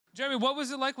Jeremy, what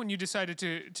was it like when you decided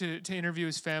to interview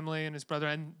his family and his brother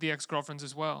and the ex-girlfriends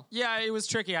as well? Yeah, it was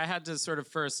tricky. I had to sort of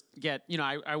first get,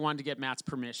 I wanted to get Matt's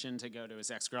permission to go to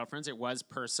his ex-girlfriends. It was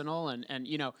personal, and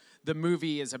the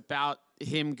movie is about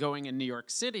him going in New York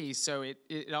City, so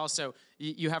it also,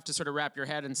 you have to sort of wrap your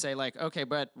head and say, like, okay,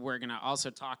 but we're going to also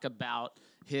talk about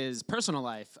his personal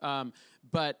life.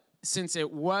 But since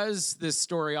it was this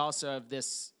story also of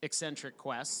this eccentric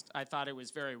quest, I thought it was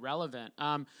very relevant.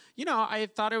 I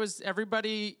thought it was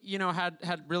everybody,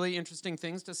 had really interesting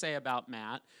things to say about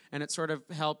Matt, and it sort of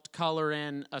helped color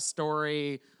in a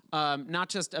story, not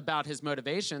just about his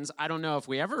motivations. I don't know if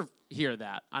we ever hear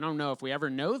that. I don't know if we ever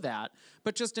know that,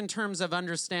 but just in terms of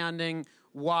understanding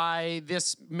why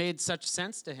this made such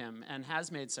sense to him and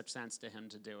has made such sense to him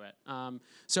to do it.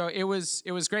 So it was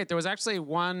great. There was actually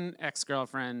one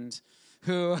ex-girlfriend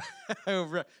who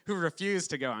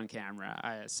refused to go on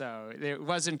camera. So it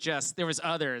wasn't just, there was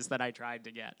others that I tried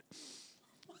to get.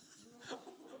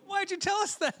 Why'd you tell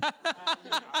us that?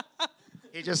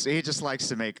 He just likes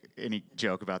to make any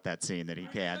joke about that scene that he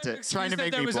can, trying to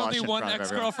make me blush. There was only one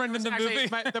ex-girlfriend in the movie.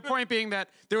 The point being that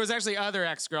there was actually other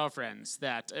ex-girlfriends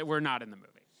that were not in the movie.